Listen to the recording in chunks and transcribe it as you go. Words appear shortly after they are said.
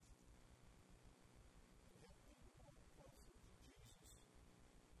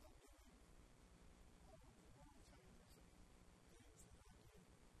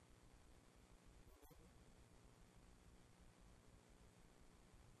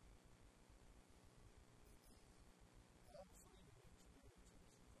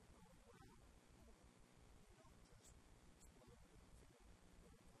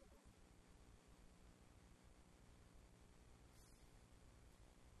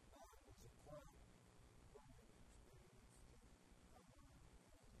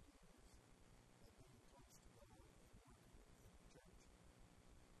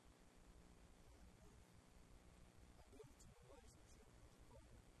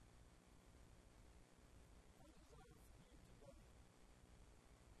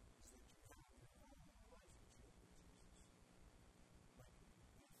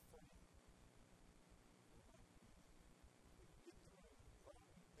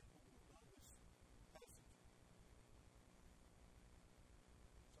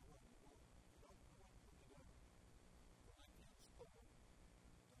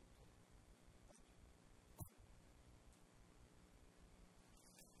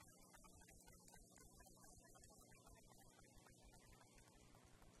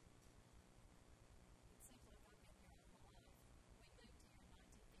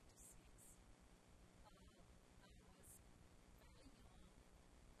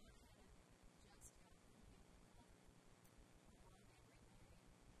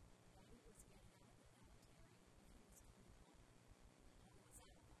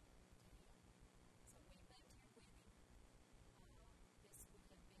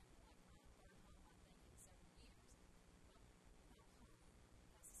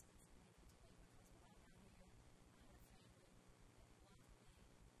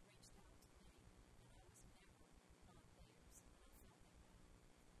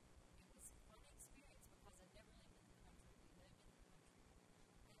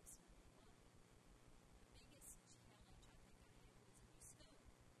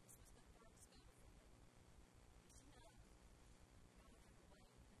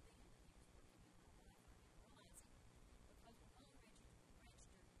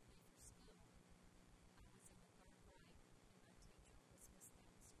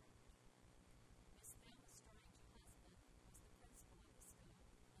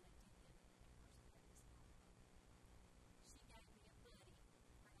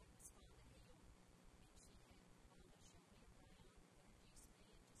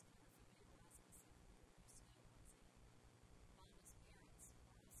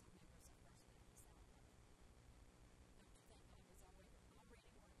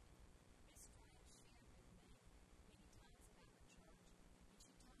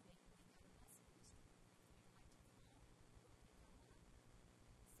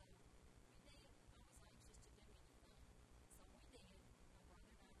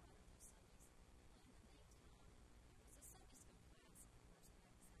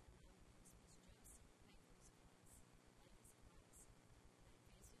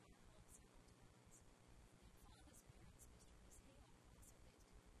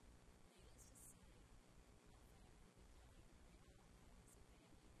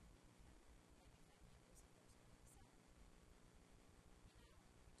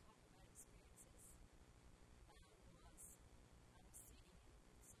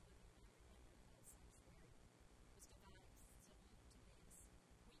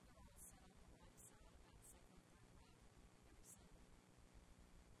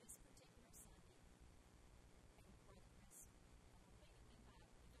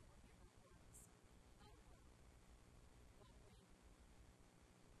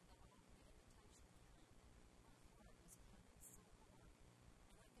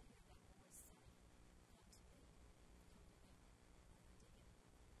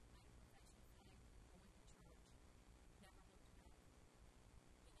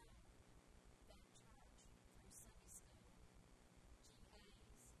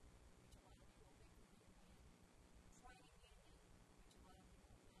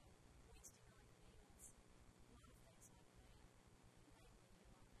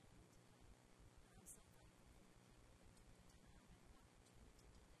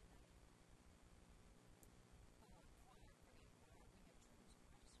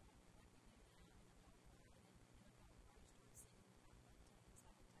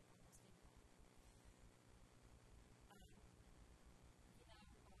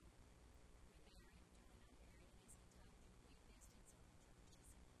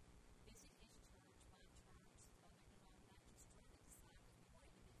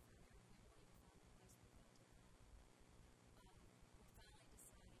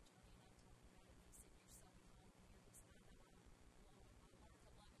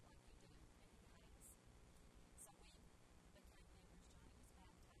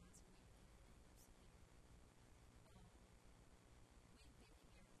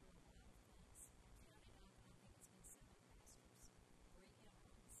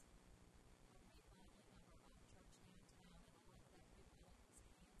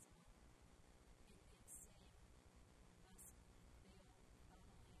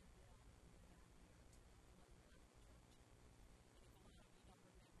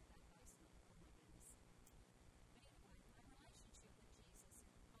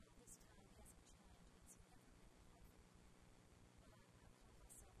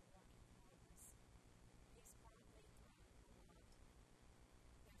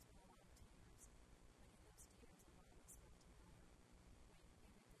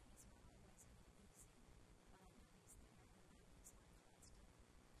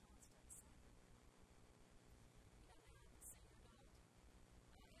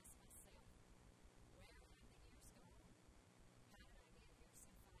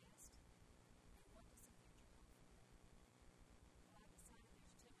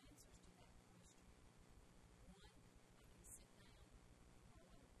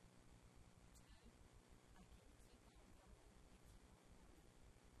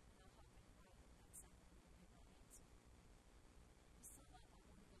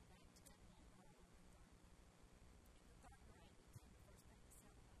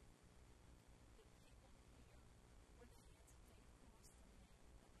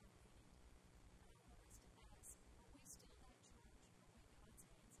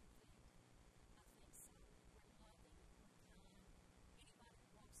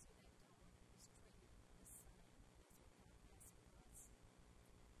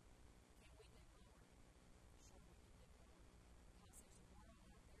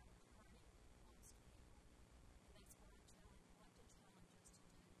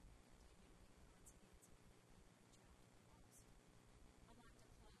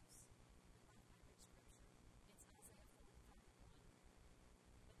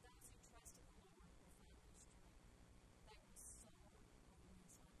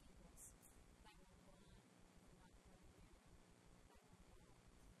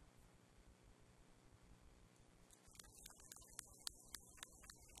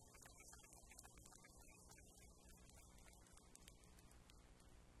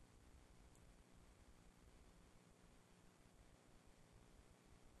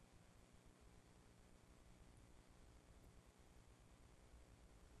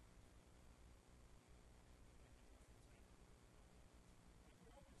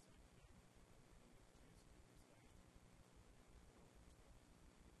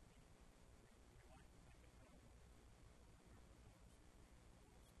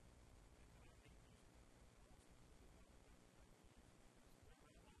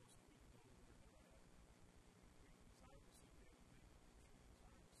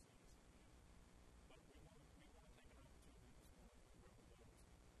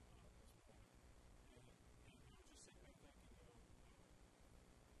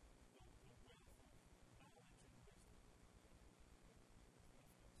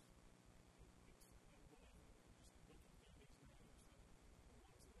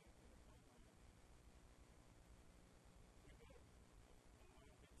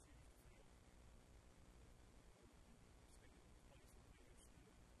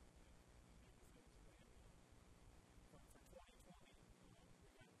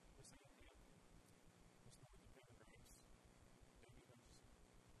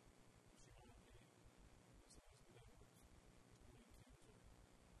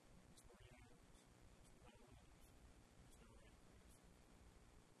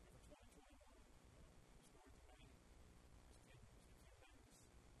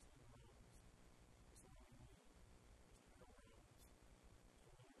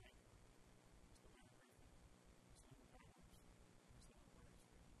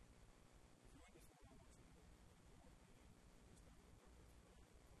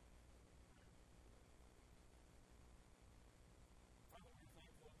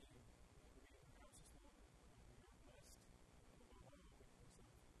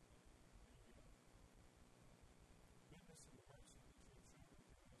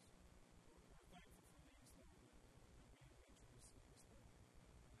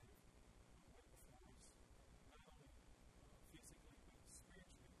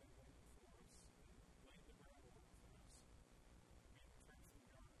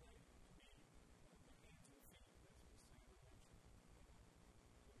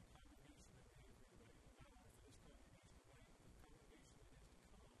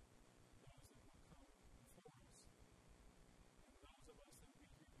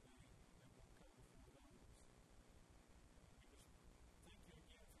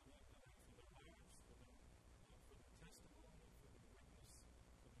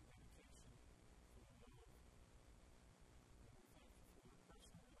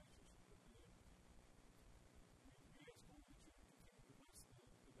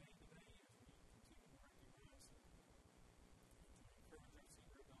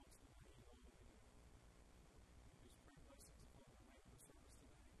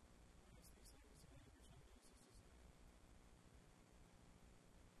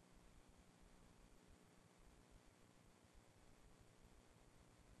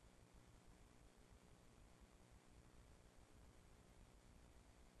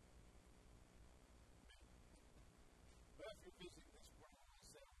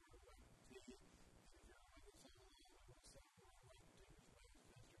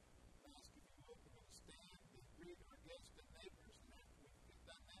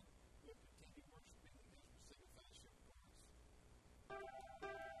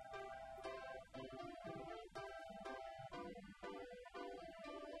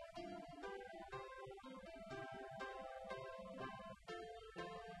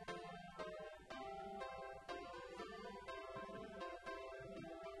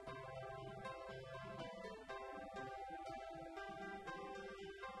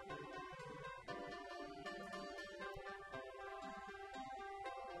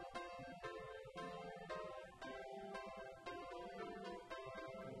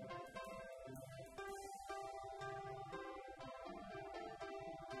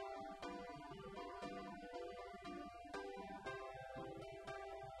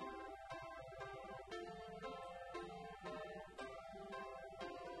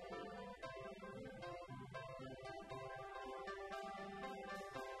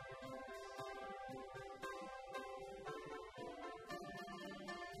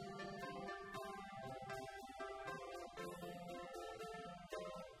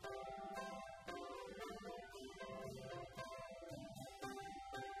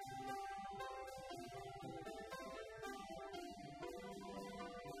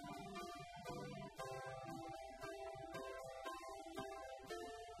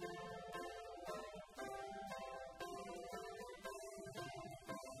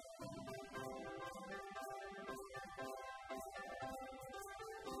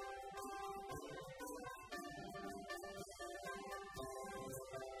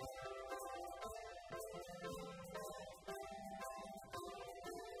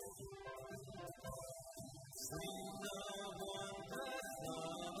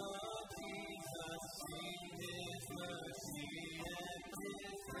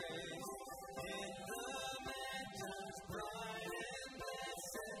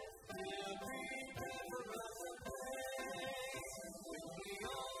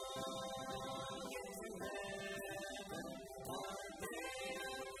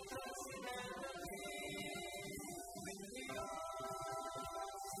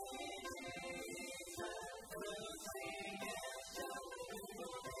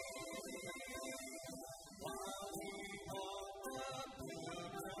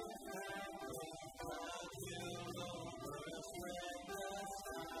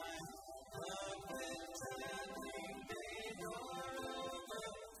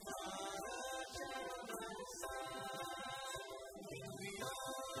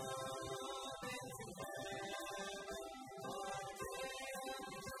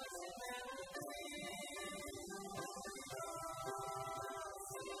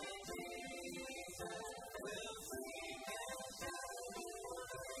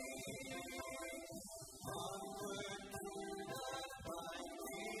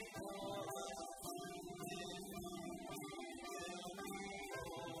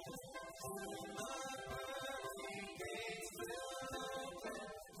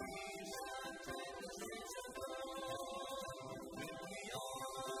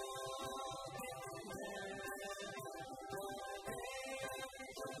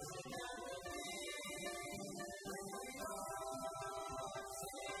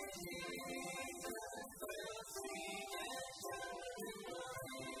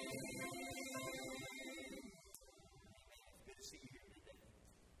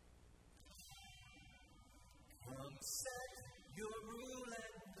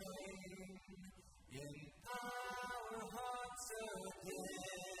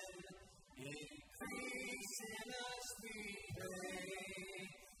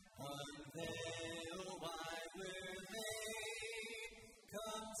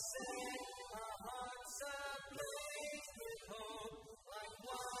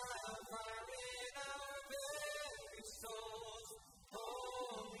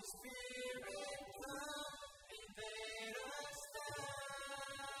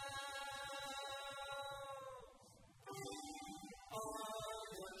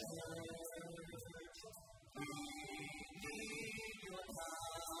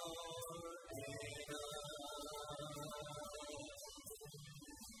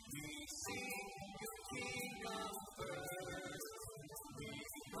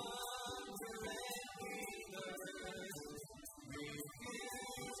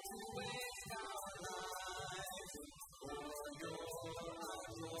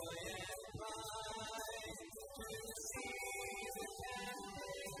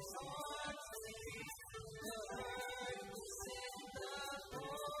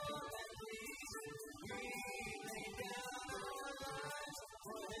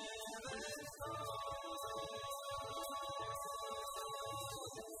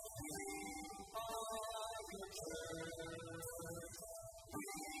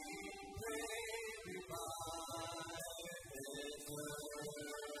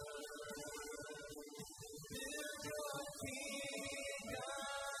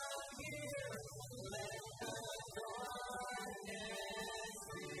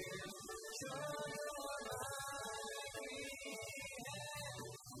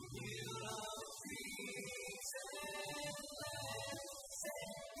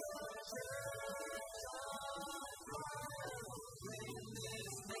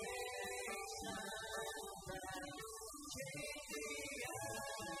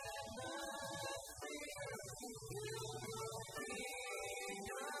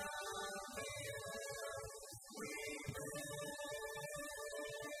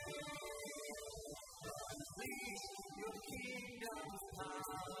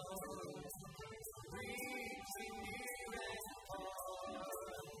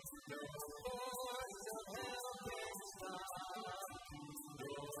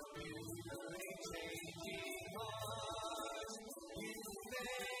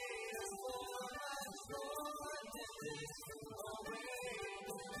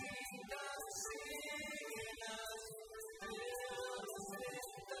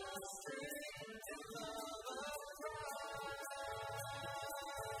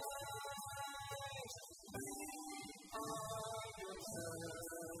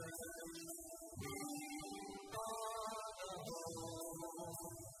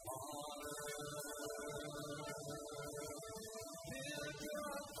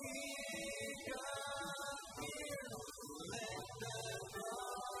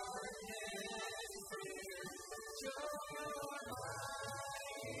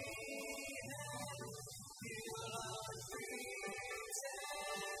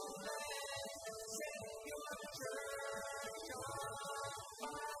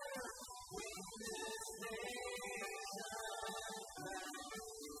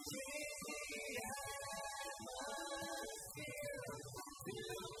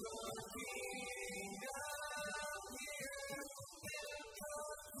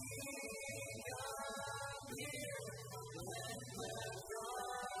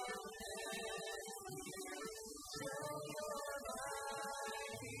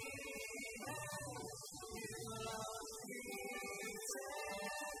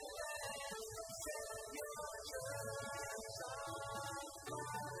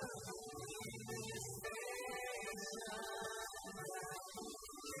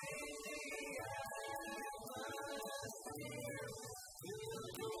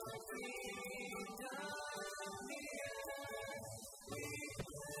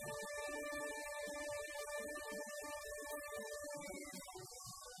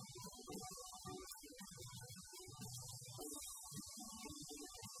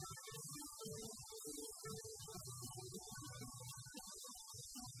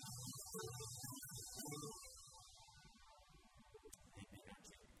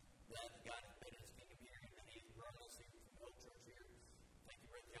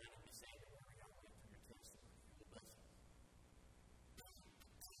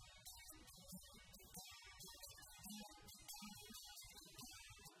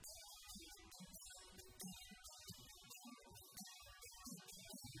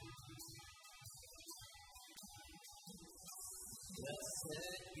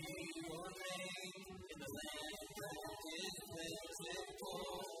Blessed be your name in the land that is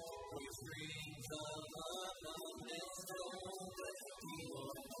plentiful, where streams of abundance flow. Blessed be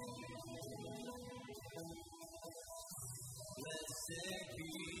your name. Blessed be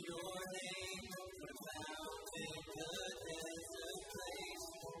your name, the mountain, the desert place,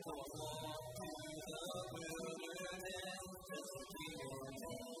 the walk through the wilderness. Blessed be your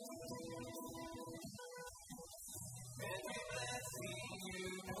name. Every blessing you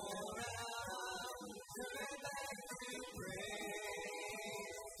pour out, turn back to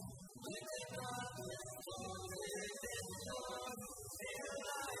praise. Lifted up with clothes and songs, still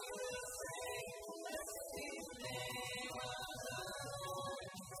I will sing. Blessed be the name of the Lord.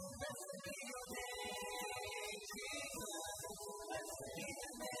 Blessed be your name, Jesus. Blessed be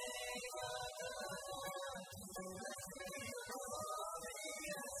the name of the Lord. Blessed be the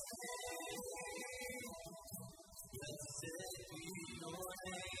glorious name. Blessed be your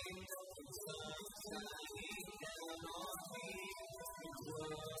name, the sun shining down on me, the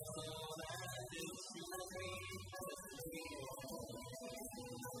world all as it should be. Blessed be your name.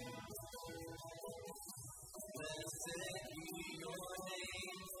 Blessed be your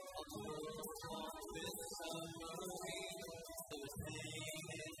name, a world walk with submarine, so sing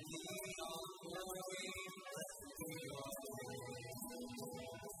and lean on glory. Blessed be your name.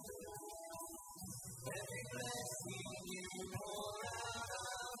 Every blessing you pour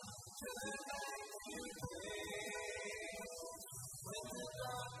out, turn back to praise. When the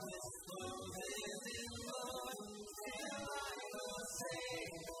darkness closes in love, still I will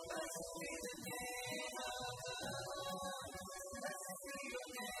sing. Blessed be the name of the Lord. Blessed be your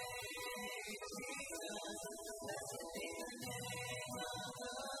name, Jesus. Blessed be the name of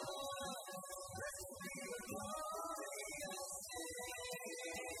the Lord. Blessed be your glorious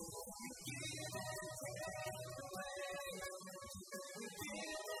name.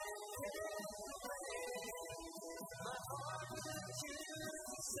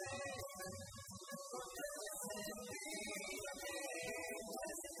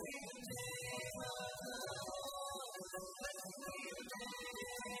 Blessed be the name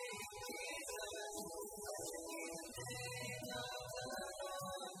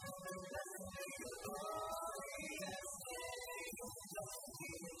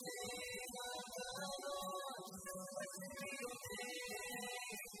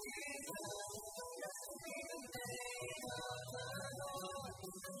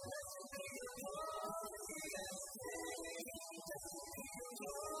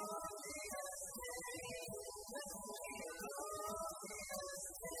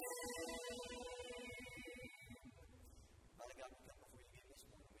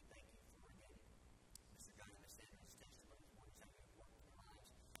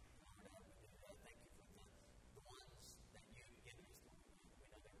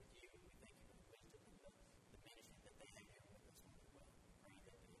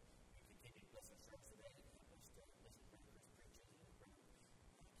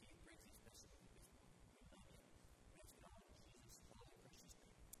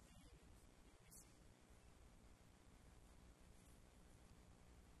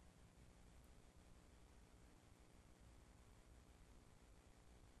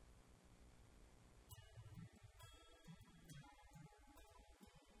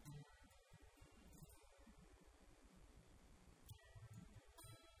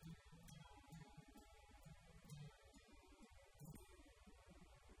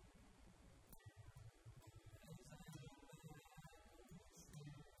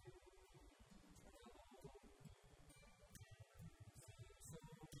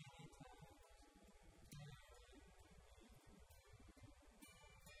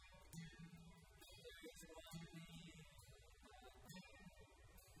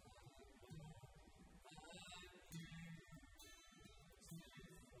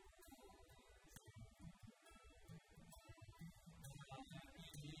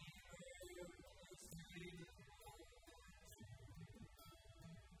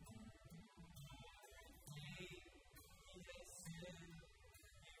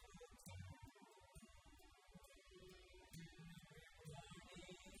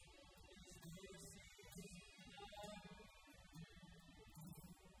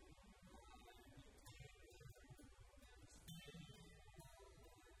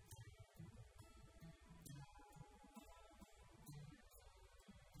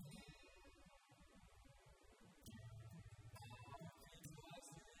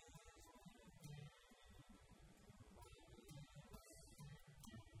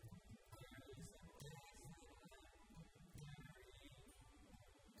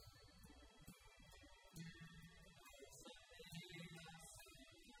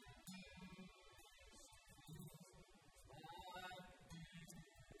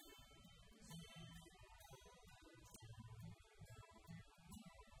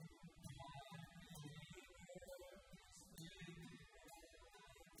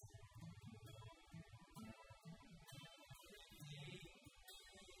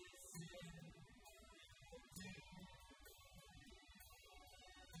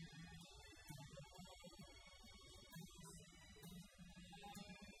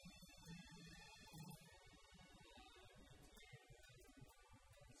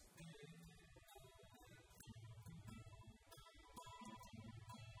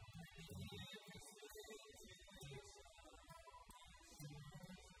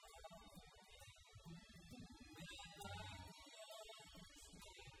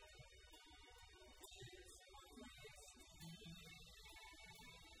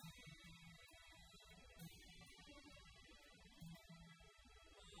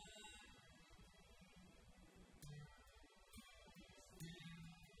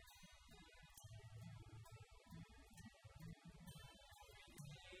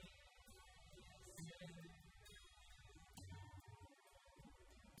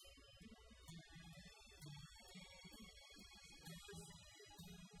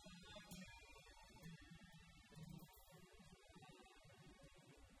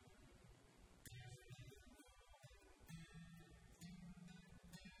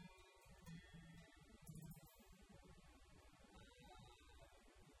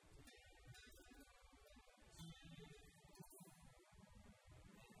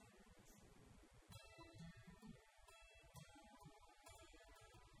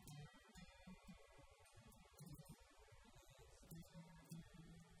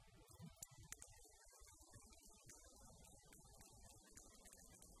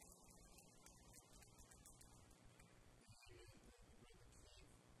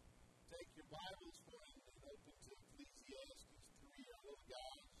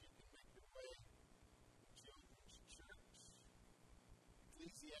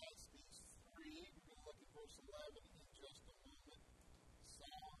Ecclesiastes 3. We're going to look at verse 11 in just a moment.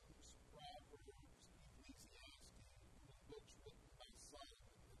 Psalms, Proverbs, Ecclesiastes, the books written by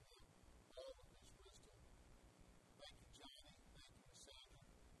Solomon and all of his wisdom. Thank you, Johnny. Thank you, Sandra,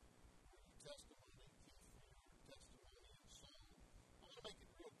 for your testimony. Keith, for your testimony and song. I want to make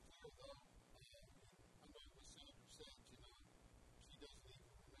it real clear, though. I know what Sandra said, she doesn't even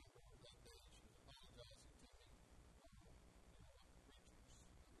remember that day. She was apologizing to me.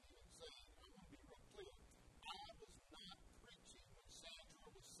 Preachers even saying, I want to be real clear. I was not preaching when Sandra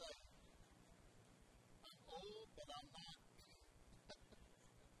was saved. I'm old, but I'm not.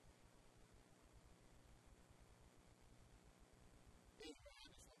 Anyway, I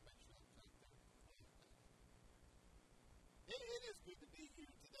just want to make sure I'm right there. It is good to be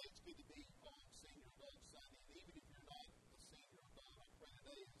here today. It's good to be on Senior Adult Sunday. And even if you're not a senior adult, I pray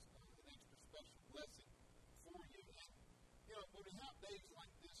today is an extra special blessing for you. And, when we have days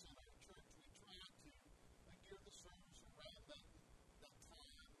like this in our church, we try to gear the service around that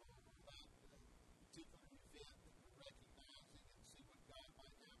time or that particular event that we're recognizing and see what God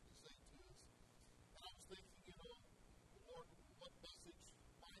might have to say to us. And I was thinking, Lord, what message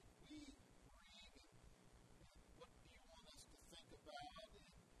might we bring and what do you want us to think about?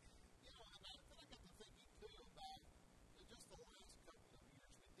 And I got to thinking too about just the last couple of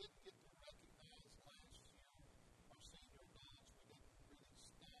years. We didn't get to recognize last year our senior adults. We didn't really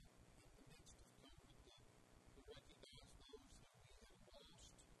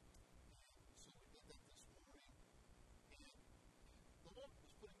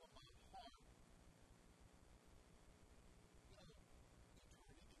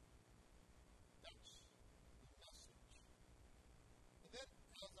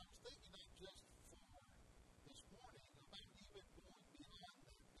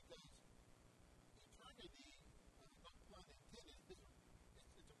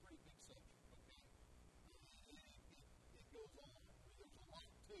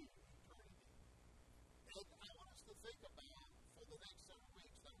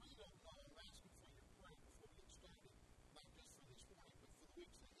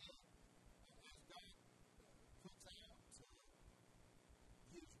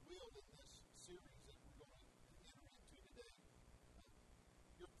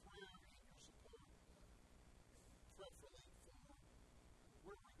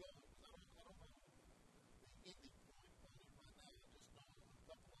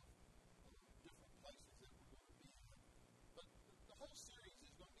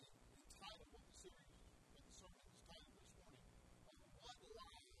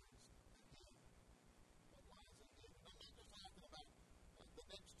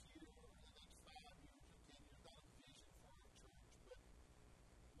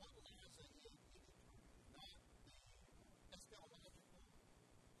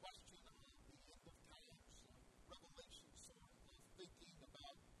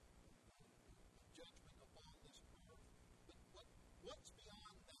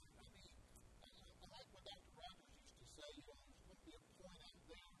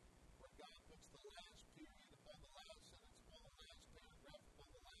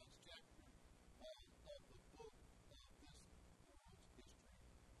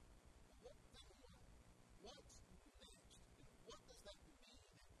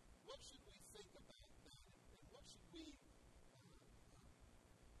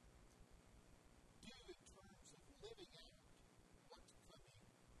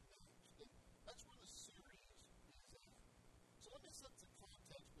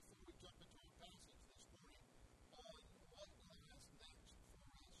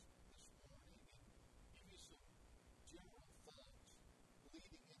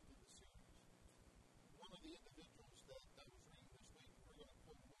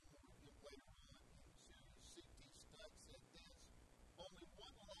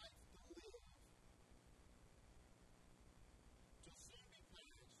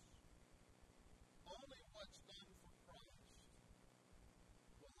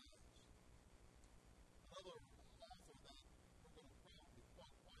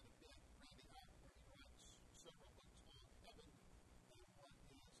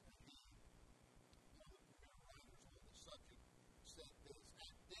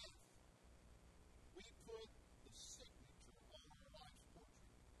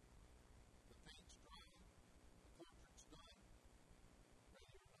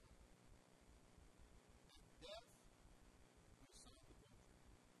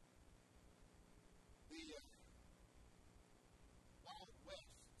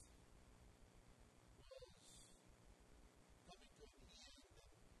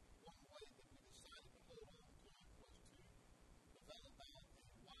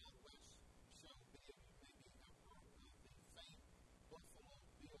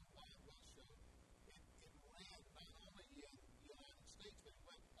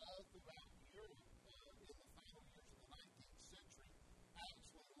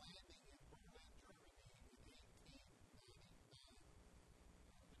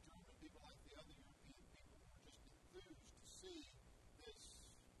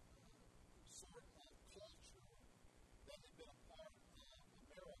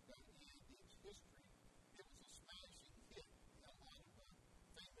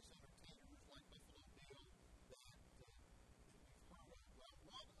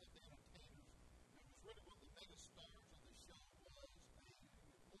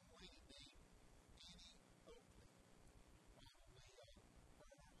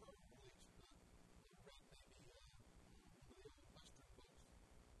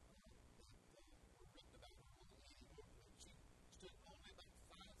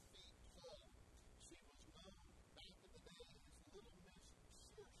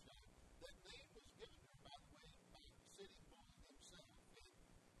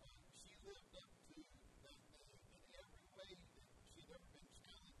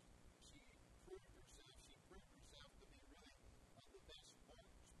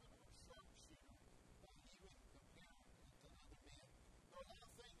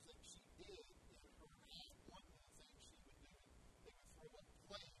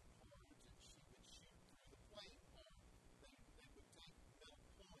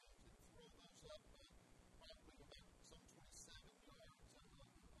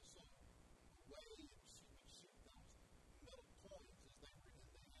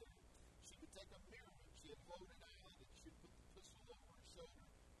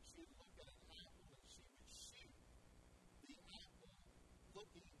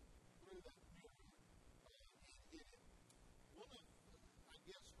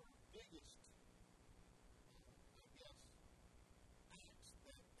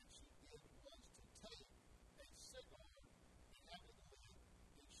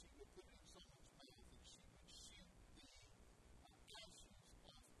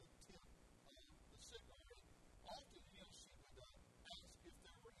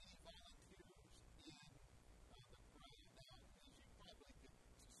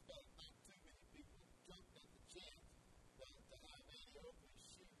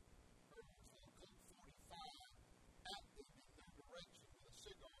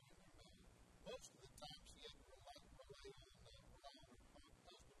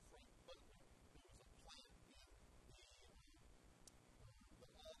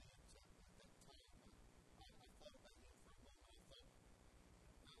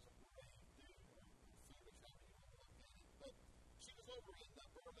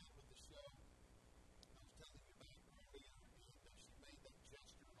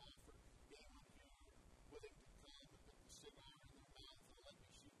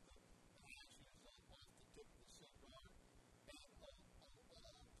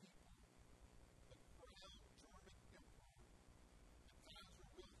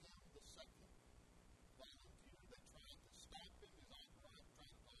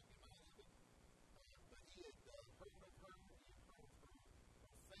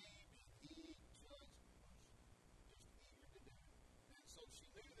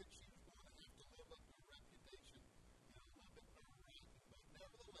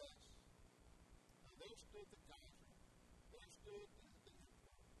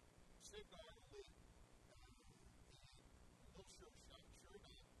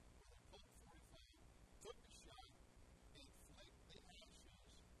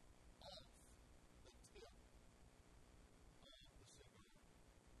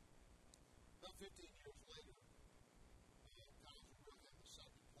 15 years later, Kaiser Wilhelm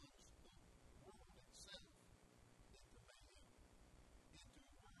II plunged the world itself into mayhem, into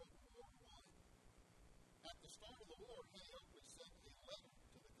World War I. At the start of the war, he openly sent a letter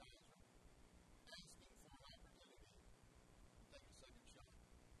to the Kaiser asking for an opportunity to take a second shot.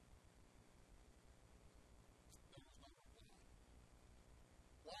 There was no reply.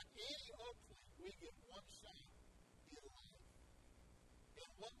 Like Annie Oakley, we get one shot in life. And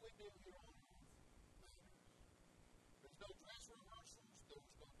what we do here on earth matters. There's no dress rehearsals, there's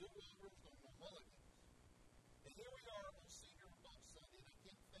no do-overs, there's no mulligans. And here we are on Senior Adult Sunday, and I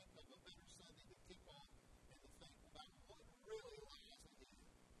can't think of a better Sunday to kick off and to think about what really lies ahead.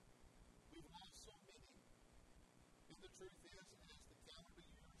 We've lost so many, and the truth is, as the calendar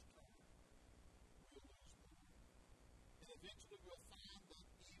years turn, we'll lose more. And eventually we'll find that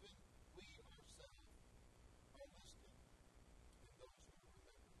even we ourselves are listed in those who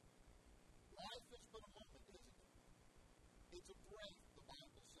remember. Life is but a moment, isn't it? It's a breath, the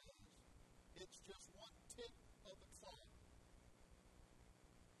Bible says. It's just one tick of the clock,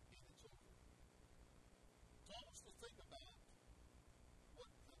 and it's over. So I want us to think about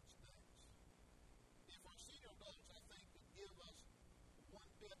what comes next. If our senior adults, I think, could give us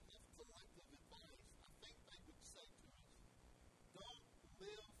one bit of collective advice, I think they would say to us, don't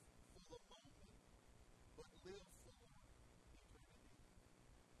live for the moment, but live for eternity.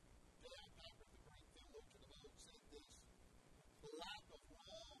 J.I. Packer, the great theologian of old, said this: the lack of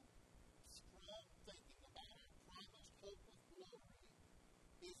long, strong thinking about our promised hope of glory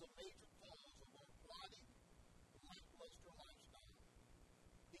is a major cause of our plodding, lackluster lifestyle.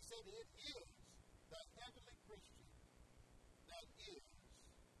 He said it is the heavenly Christian that is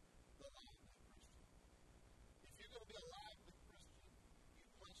the lively Christian. If you're going to be a lively Christian, you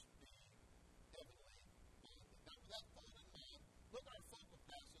must be heavenly minded. Now, with that thought in mind, look at our focal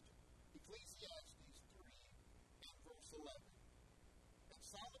passage, Ecclesiastes 3 and verse 11. And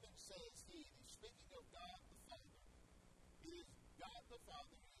Solomon says, he's speaking of God the Father. It is God the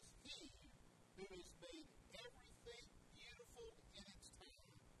Father, it is He who has made everything beautiful in its time.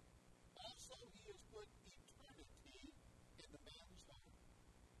 Also, He has put eternity into man's heart,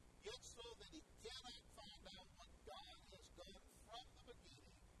 yet so that he cannot find out what God has done from the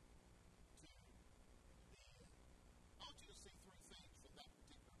beginning to the end. I want you to see three things from that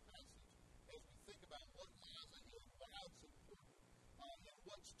particular passage as we think about what lies ahead, what's important, and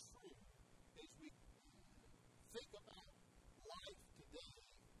what's true as we think about life today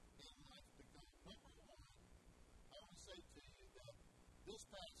and life to come. Number one, I want to say to you that this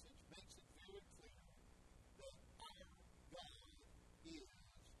passage makes it very clear that our God is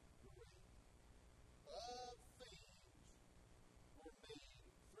great. All things were made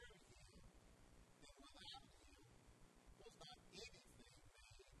through Him, and without Him was not anything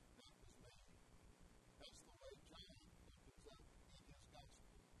made that was made. That's the way John opens up in his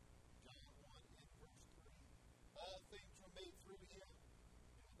gospel. John 1 and verse 3. All things were made through Him,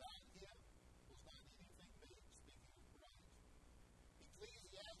 and without Him was not anything made, speaking of Christ.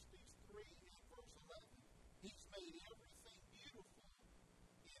 Ecclesiastes 3 and verse 11. He's made everything beautiful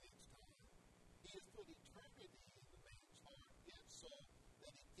in its time. He has put eternity into man's heart, yet so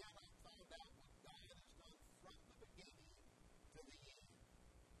that he cannot find out what God has done from the beginning to the end.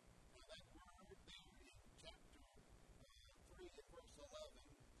 Now that word there in chapter 3 and verse 11,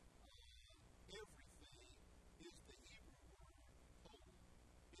 everything is the Hebrew word whole.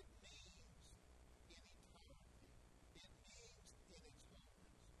 It means in entirety. It means in its wholeness.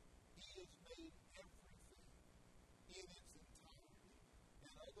 He has made everything in its entirety.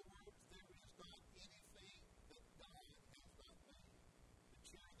 In other words, there is not anything that God has not made. The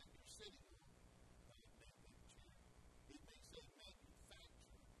chair that you're sitting on, God made that chair. It may say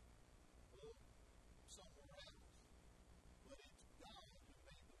manufactured or somewhere else, but it's God who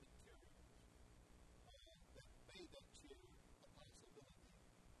made the materials that made that chair a possibility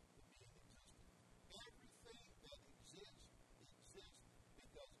to be in existence. Everything that exists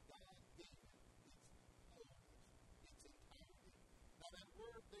because God gave it its wholeness, its entirety. Now that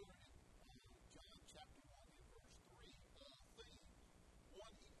word there in John chapter 1 and verse 3, all things,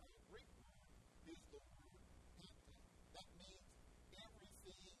 Greek word is the word penta. That means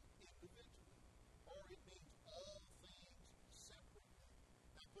everything individually, or it means all things separately.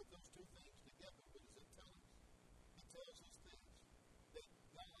 Now put those two things together, what does it tell us? It tells us this, that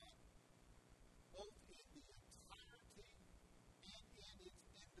God, both in the entirety and in its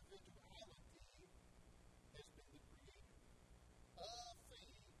individuality, has been the creator. All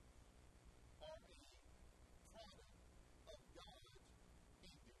things are a product of God's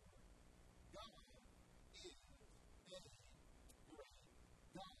handiwork. God is a great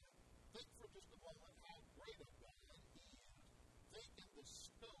God. Think for just a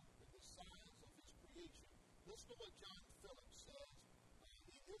what John Phillips says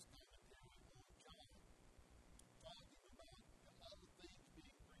in his commentary on John, talking about all the things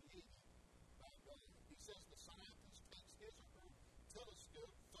being created by God. He says the scientist takes his or her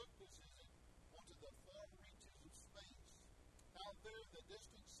telescope, focuses it onto the far reaches of space. Out there in the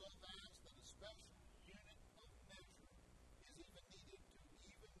distance, so vast that a special unit of measure is even needed to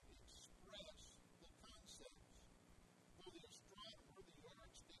even express the concepts. For the astronomer, the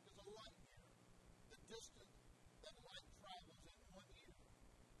yardstick is a light year. The distance that light travels in 1 year,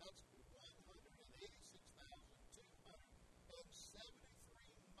 that's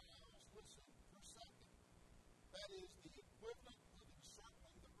 186,273 miles, listen, per second. That is the equivalent of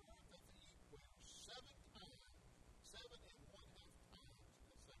encircling the Earth at the equator 7 times, 7.5 times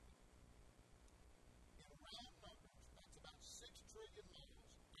a second. In round numbers, that's about 6 trillion miles.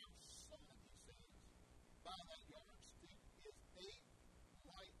 Our sun, he says, by that yardstick is 8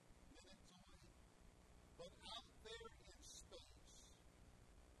 light minutes away. But out there in space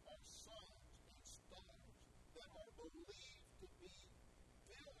are suns and stars that are believed to be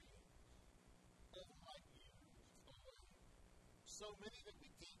billions of light years away. So many that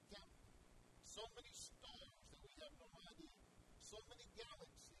we can't count. So many stars that we have no idea. So many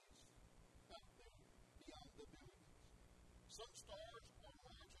galaxies out there beyond the billions. Some stars are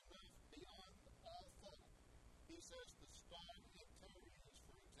large enough beyond all thought. He says the star Antares,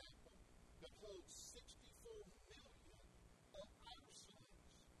 for example, that holds 64 million of our suns.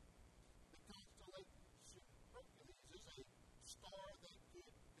 The constellation Hercules is a star that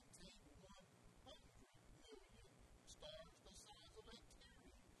could contain 100 million stars the size of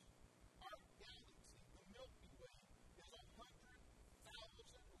Antares. Our galaxy, the Milky Way, is 100,000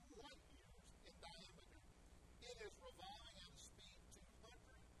 light years in diameter. It is revolving at a speed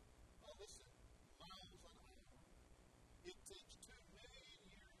 200, listen, miles an hour. It takes 2 million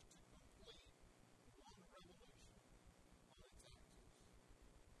years to complete one revolution on its axis.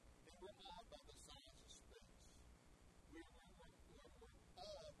 And we're awed by the size of space. We're awed by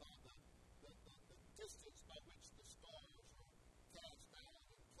the distance by which the stars are cast out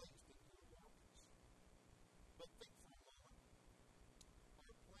and placed into their orbits. But think for a moment.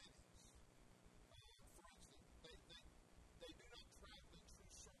 Our planets, for instance, they do not travel in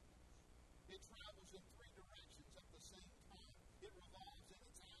true circles. It travels in 3 directions at the same time. It revolves in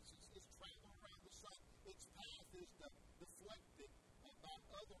its axis. It's traveling around the sun. Its path is deflected by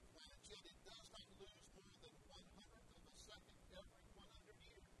other planets, yet it does not lose more than 1/100th of a second every 100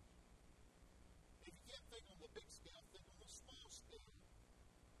 years. If you can't think on the big scale, think on the small scale.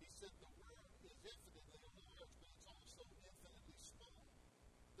 He said the world is infinitely large, but it's also infinitely small.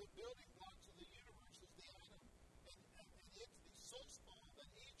 The building blocks of the universe is the atom, and it's so small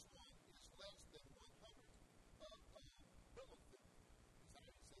that each one is less than 1/100th of a millionth, is how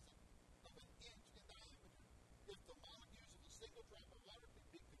he says it, of an inch in diameter. If the molecules of a single drop of water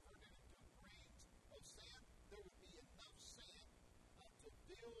could be converted into grains of sand, there would be enough sand to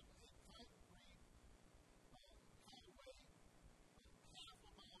build a concrete highway half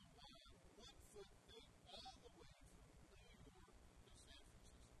a mile wide, 1 foot thick, all the way from New York to San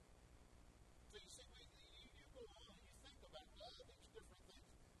Francisco. So you see, you go on and you think about all these different things,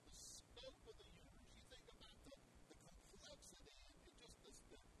 the scope of the universe. You think about the complexity and just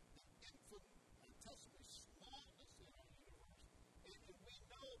the infinitesimally smallness in our universe. And we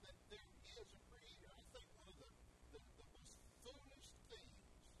know that there is a creator. I think one of the most foolish things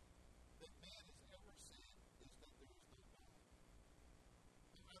that man has ever said is that there is no God.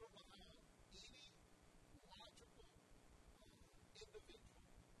 And I don't know how any logical individual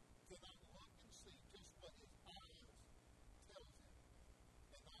cannot look and see just what his eyes tells him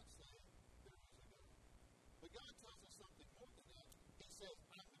and not say there is a God. But God tells us something more than that. He says,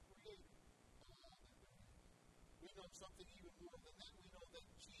 I'm the creator of all that there is. We know something even more than that. We know that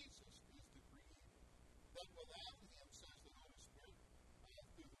Jesus is the creator. That without him, says the Holy Spirit,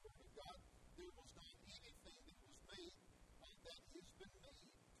 through the Word of God, there was not anything that was made that has been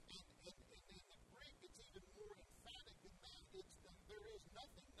made. And in the Greek, it's even more emphatic than that. It's that there is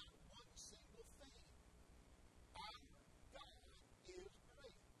nothing, not one single thing. Our God is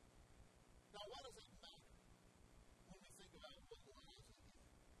great. Now, why does that matter when we think about what lies in him?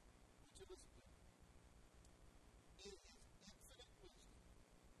 Would you listen to me? In his infinite wisdom,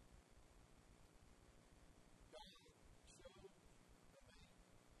 God chose to make you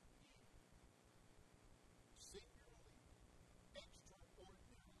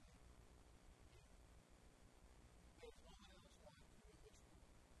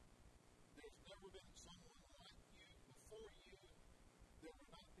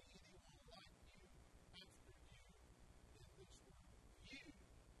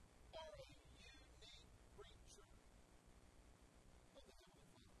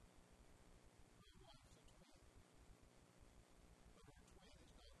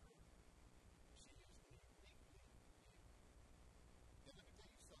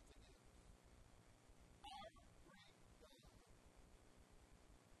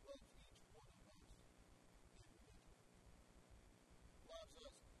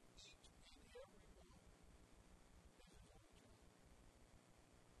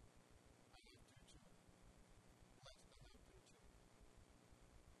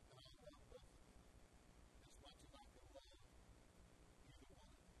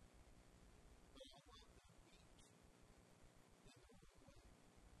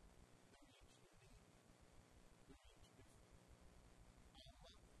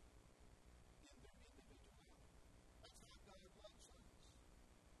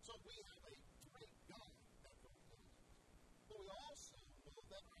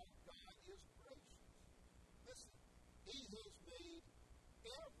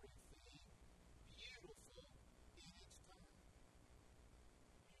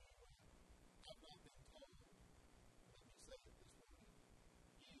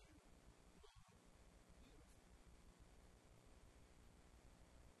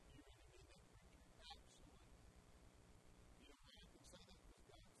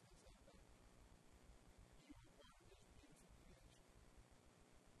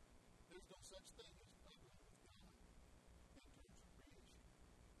no such thing as ugly with God in terms of creation.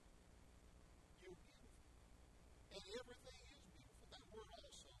 You're beautiful. And everything is beautiful. That word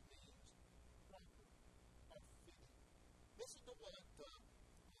also means proper or fitting. Listen to what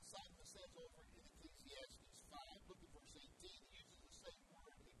Solomon says over in Ecclesiastes 5. Look at verse 18. He uses the same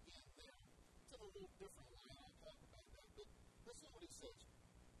word again there. It's in a little different line. I'll talk about that. But listen to what he says.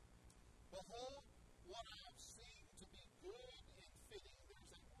 Behold, what I have seen to be good and fitting. There's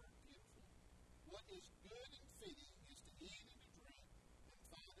that word, beautiful. What is good and fitting is to eat and to drink and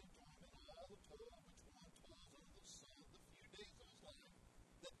find enjoyment in all the toil which one toils under the sun, the few days of his life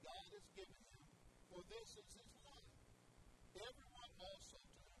that God has given him. For this is his life. Everyone also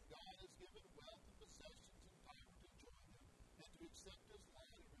to whom God has given wealth and possessions and power to enjoy them, and to accept his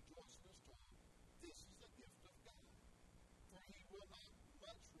light and rejoice in his toil, this is the gift of God. For he will not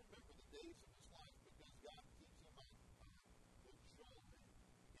much remember the days of his life, because God keeps him occupied with joy in his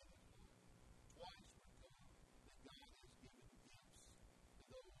heart. Twice we're told that God has given gifts to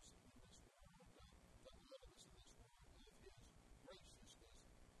those in this world, to all of us in this world, of his graciousness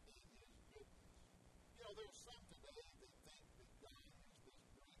and his goodness. You know, there's some today that think that God is this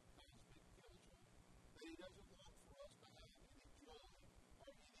great cosmic killjoy, that he doesn't want for us to have any joy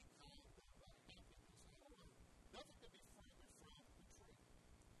or any kind of happiness. Nothing could be further from the truth.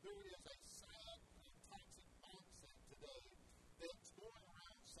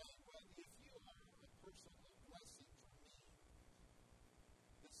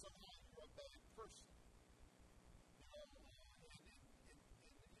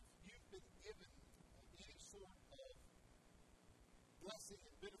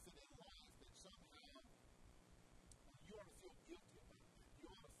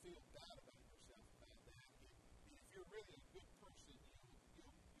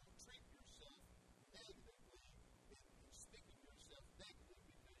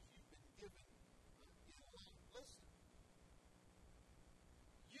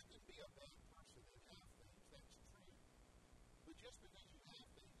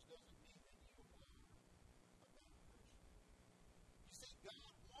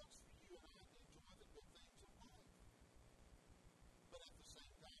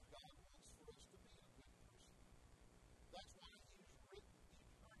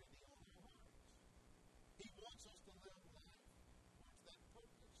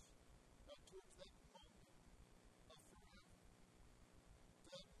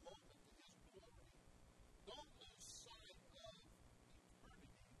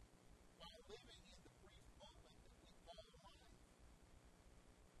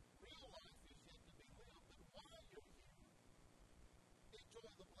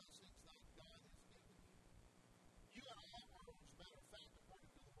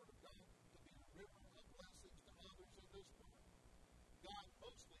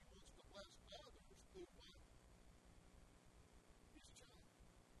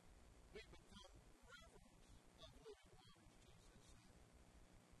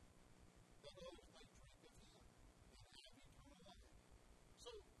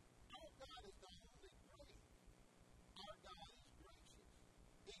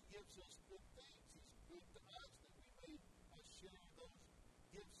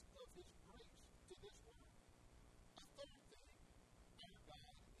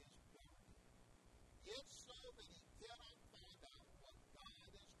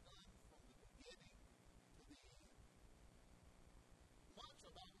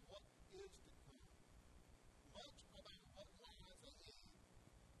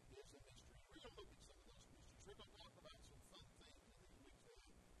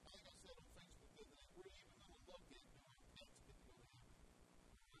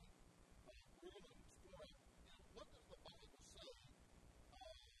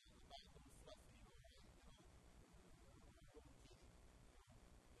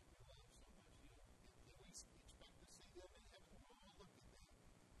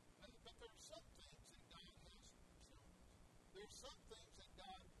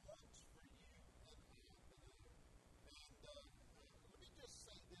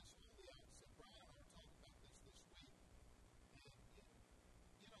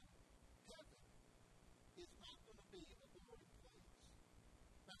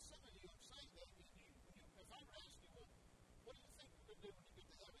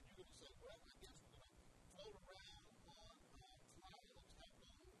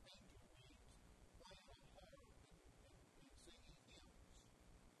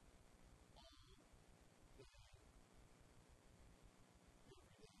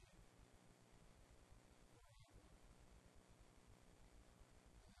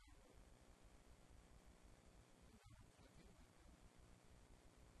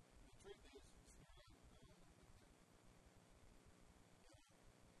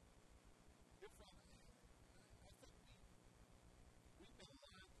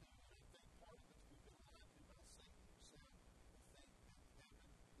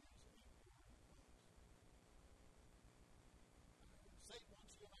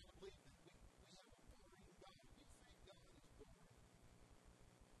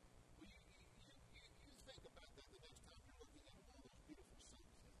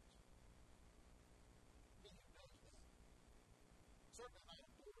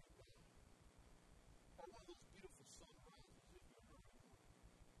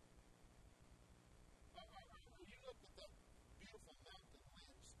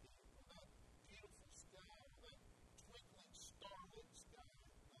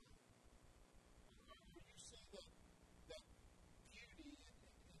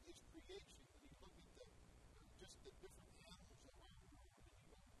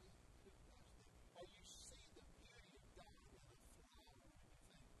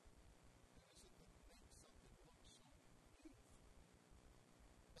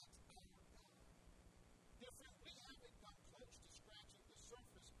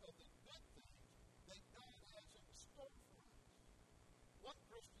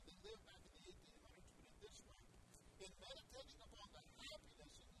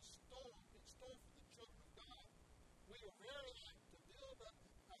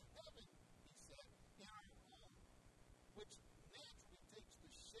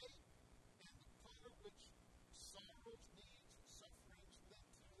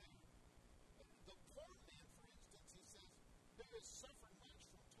 has suffered much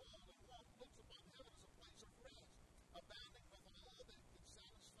from toil and want, looks upon heaven as a place of rest, abounding with all that can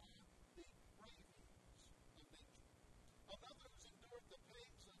satisfy the cravings of nature. Another who's endured the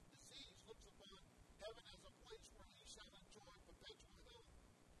pangs of disease looks upon heaven as a place where he shall enjoy perpetual health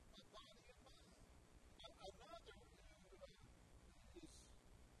of body and mind. Another who is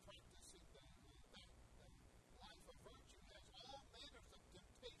practicing that life of virtue has all manners of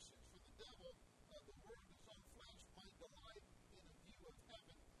temptations for the devil. The word of his own flesh might delight in a view of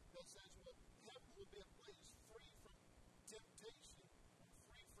heaven that says, well, heaven will be a place free from temptation,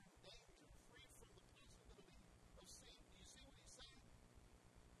 free from danger, free from the possibility of sin. Do you see what he's saying?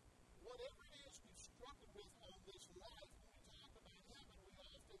 Whatever it is we've struggled with on this life, when we talk about heaven, we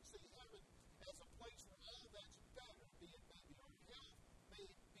often see heaven as a place where all that's better, be it maybe our health, may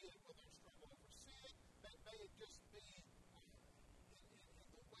it be it with our struggle over sin, may it just be in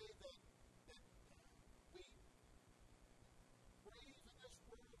the way that we crave in this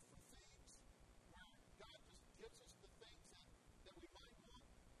world for things where God just gives us the things that we might want.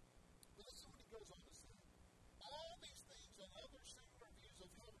 But this is what he goes on to say. All these things and other similar views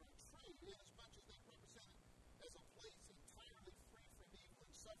of heaven are true inasmuch as they represent it as a place entirely free from evil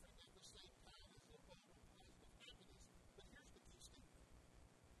and suffering at the same time as the abode of positive happiness. But here's the key statement.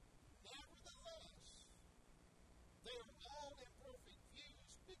 Nevertheless, they are all imperfect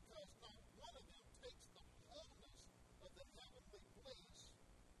views because not one of them takes the wholeness of the heavenly bliss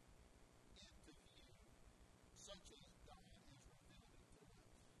into view, such as God has revealed it to us.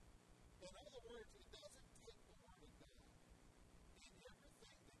 In other words, it doesn't take the Word of God in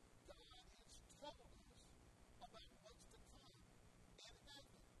everything that God has told us about what's to come in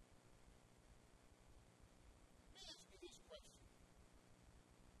heaven. Let me ask you this question.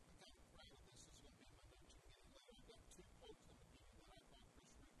 I'm kind of proud of this. This is going to be in my notes. You can get it later. I've got two quotes I'm going to give you that I thought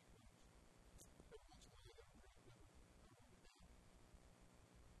Chris Ruby quotes. Every once in a while, I got to read them. I wrote it down.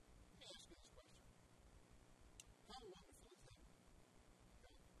 Let me ask you this question. How wonderful is heaven?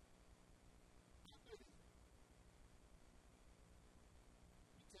 Okay. How good is it?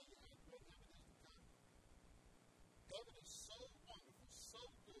 Let me tell you how good heaven is to come. Heaven is so wonderful, so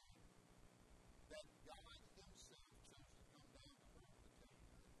good, that God himself chose to come down to earth to tell you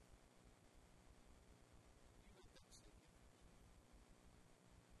that. You let that sink in.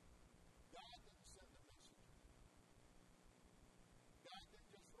 God didn't send a messenger. God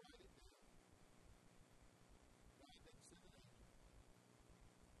didn't just write it down. God didn't send an angel.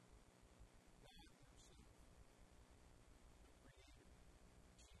 God himself, the Creator,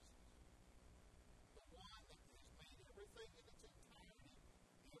 Jesus, the one that has made everything in its entirety,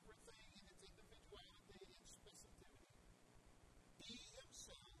 everything in its individuality and specificity. He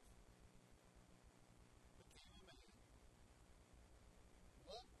himself became a man,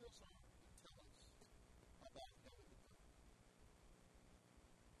 walked this earth to tell us about heaven to come.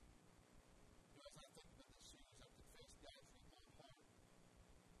 As I think about this series, I've confessed God from my heart,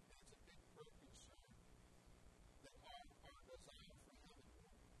 and it's a big prayer concern that our desire for heaven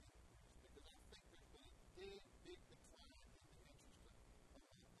will increase, because I think there's been a big decline in the interest of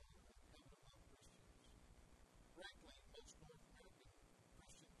heaven among Christians. Frankly, most North American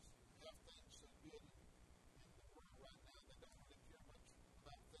Christians have things so good in the world right now they don't really care much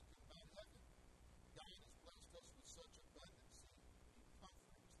about thinking about heaven. God has blessed us with such abundance and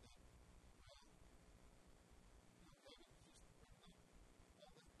comforts that, well, heaven is just not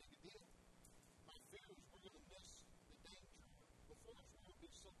all that big a deal. My fear is we're going to miss the danger before us. We're going to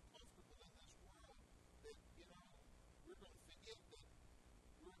be so comfortable in this world that, we're going to forget that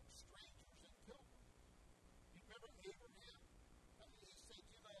we're strangers and pilgrims. You remember Abraham? He said,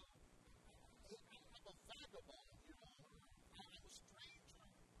 I'm a vagabond here on earth. I'm a stranger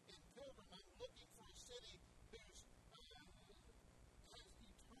and pilgrim. I'm looking for a city whose has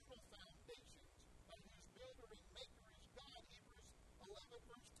eternal foundations, whose builder and maker is God. Hebrews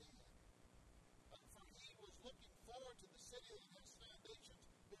 11, verse 10. For he was looking forward to the city that has foundations,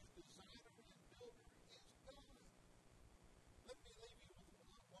 whose designer and builder is God. Let me leave you with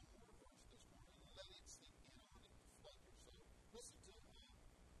one more verse this morning and let it sink in on it to flood your soul. Listen to 1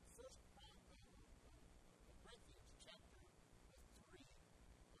 Corinthians chapter 3,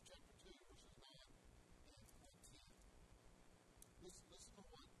 or chapter 2, verses 9 and 10. Listen to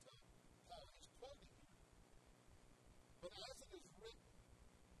what Paul is quoting here. But as it is written,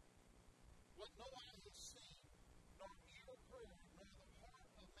 what no eye has seen, nor ear heard, nor the heart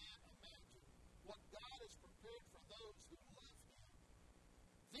of man imagined, what God has prepared for those who love him.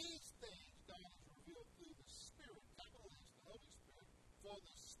 These things God has revealed through the Spirit, capital S, the Holy Spirit. For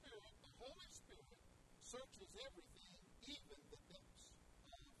the Spirit, the Holy Spirit, searches everything, even the depths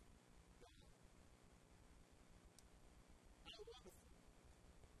of God. I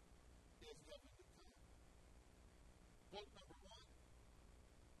Quote number one,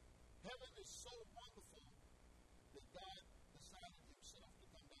 heaven is so wonderful that God decided himself to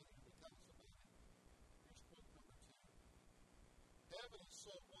come down here to tell us about it. Here's quote number two. Heaven is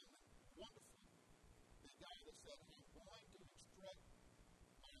so wonderful that God has said, I'm going to instruct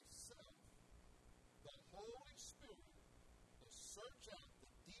myself, the Holy Spirit, to search out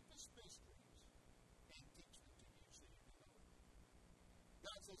the deepest mysteries and teach them to you so you can know it.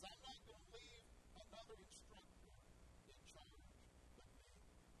 God says, I'm not going to leave another instructor in charge but me.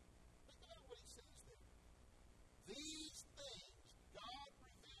 Think about what he says there. These things God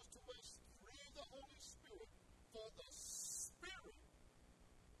reveals to us through the Holy Spirit, for the Spirit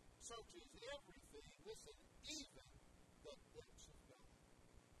searches everything, listen, even the depths of God.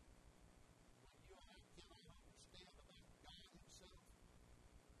 What you and I cannot understand about God himself,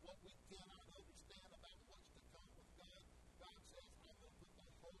 what we cannot understand about what's to come with God, God says, I'm going to put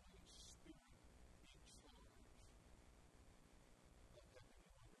the Holy Spirit in charge of helping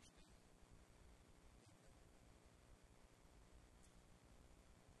you understand.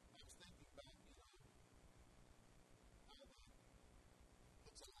 I was thinking back, how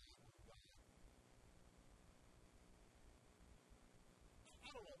it's a lot of God.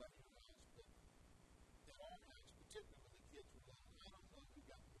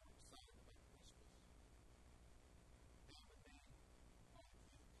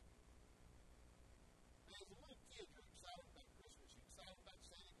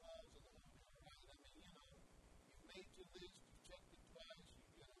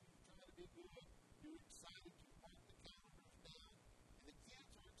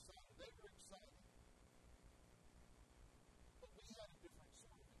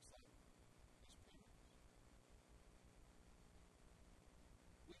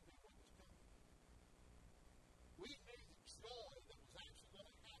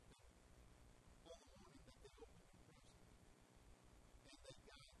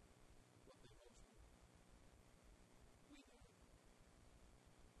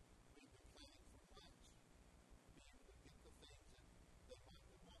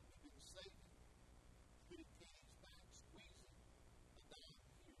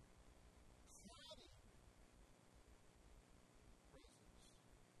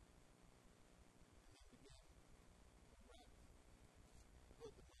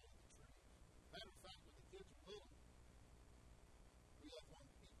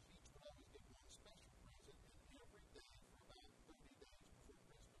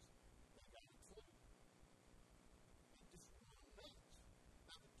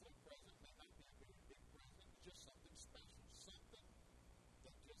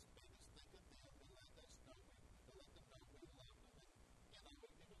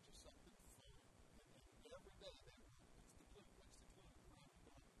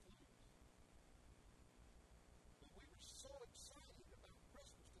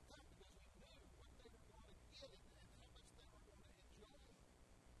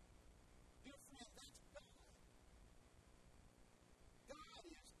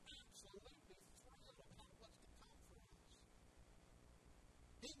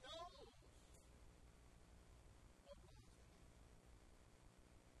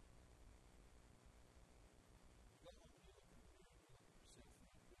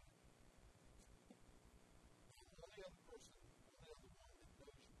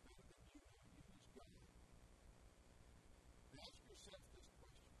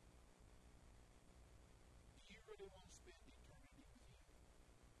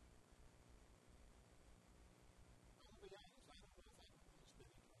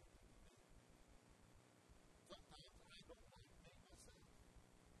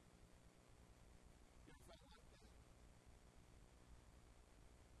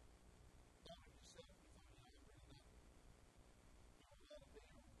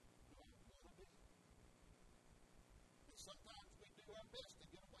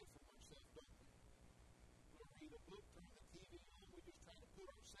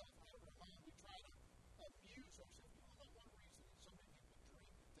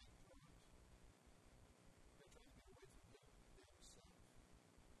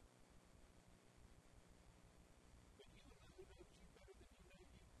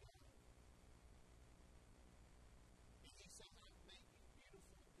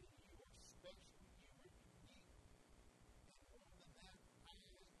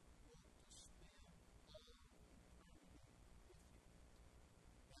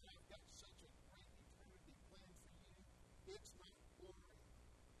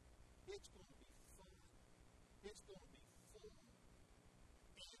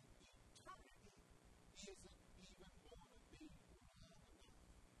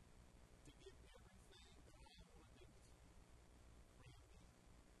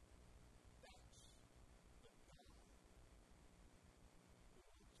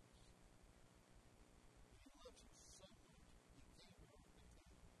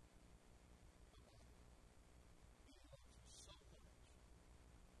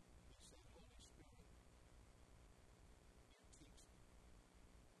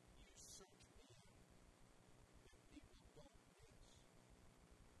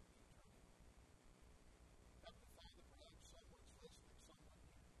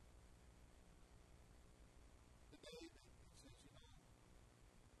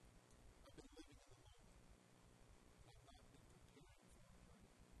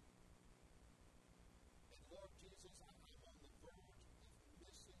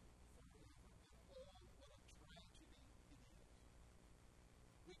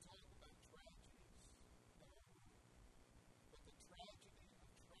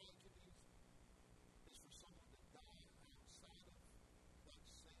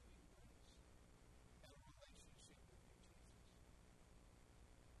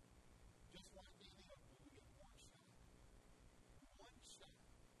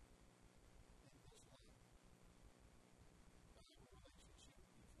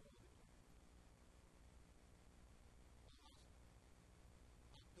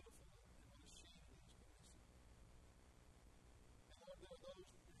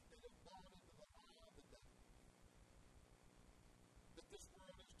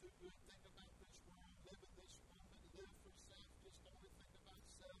 good, think about this world, live in this moment, live for self, just only think about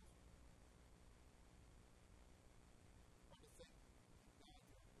self. Or to think that God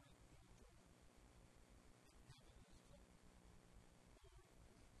will bring you joy. And heaven is his own glory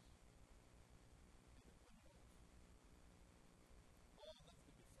and peace. And to put it off. All left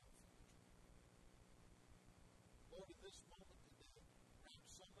to be faithful to the truth. Lord, in this moment today, perhaps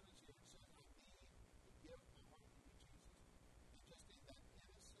someone is here and says, I need to give my heart to you, Jesus. And just in that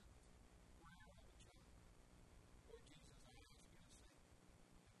innocent prayer of a child, Lord Jesus, I ask you to say,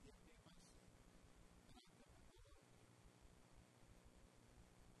 forgive me my sin, and I come to love you.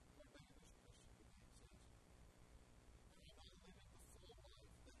 Lord, maybe this person today says, I'm not living the full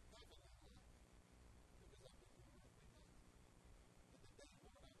life, the heavenly life, because I've been doing earthly life. And today,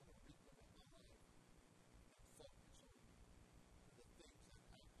 Lord, I want to recommit my life and focus on you and the things that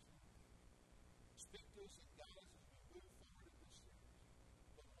absolutely matter. Speak to us and guide us as we move forward in this series.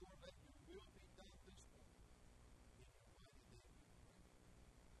 But Lord, let your will be done this morning. In your mighty name we pray.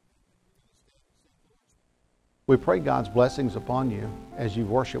 Amen. Can you stand and sing the Lord's Prayer? We pray God's blessings upon you as you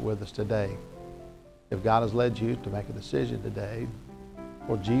worship with us today. If God has led you to make a decision today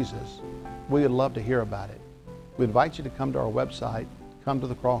for Jesus, we would love to hear about it. We invite you to come to our website,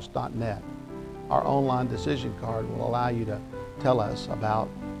 cometothecross.net. Our online decision card will allow you to tell us about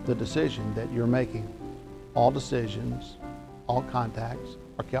the decision that you're making. All decisions, all contacts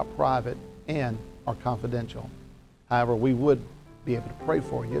are kept private and are confidential. However, we would be able to pray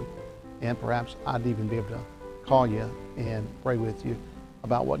for you, and perhaps I'd even be able to call you and pray with you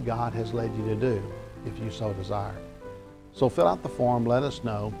about what God has led you to do, if you so desire. So fill out the form, let us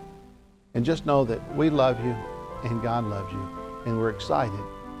know, and just know that we love you and God loves you, and we're excited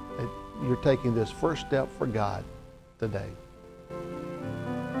that you're taking this first step for God today.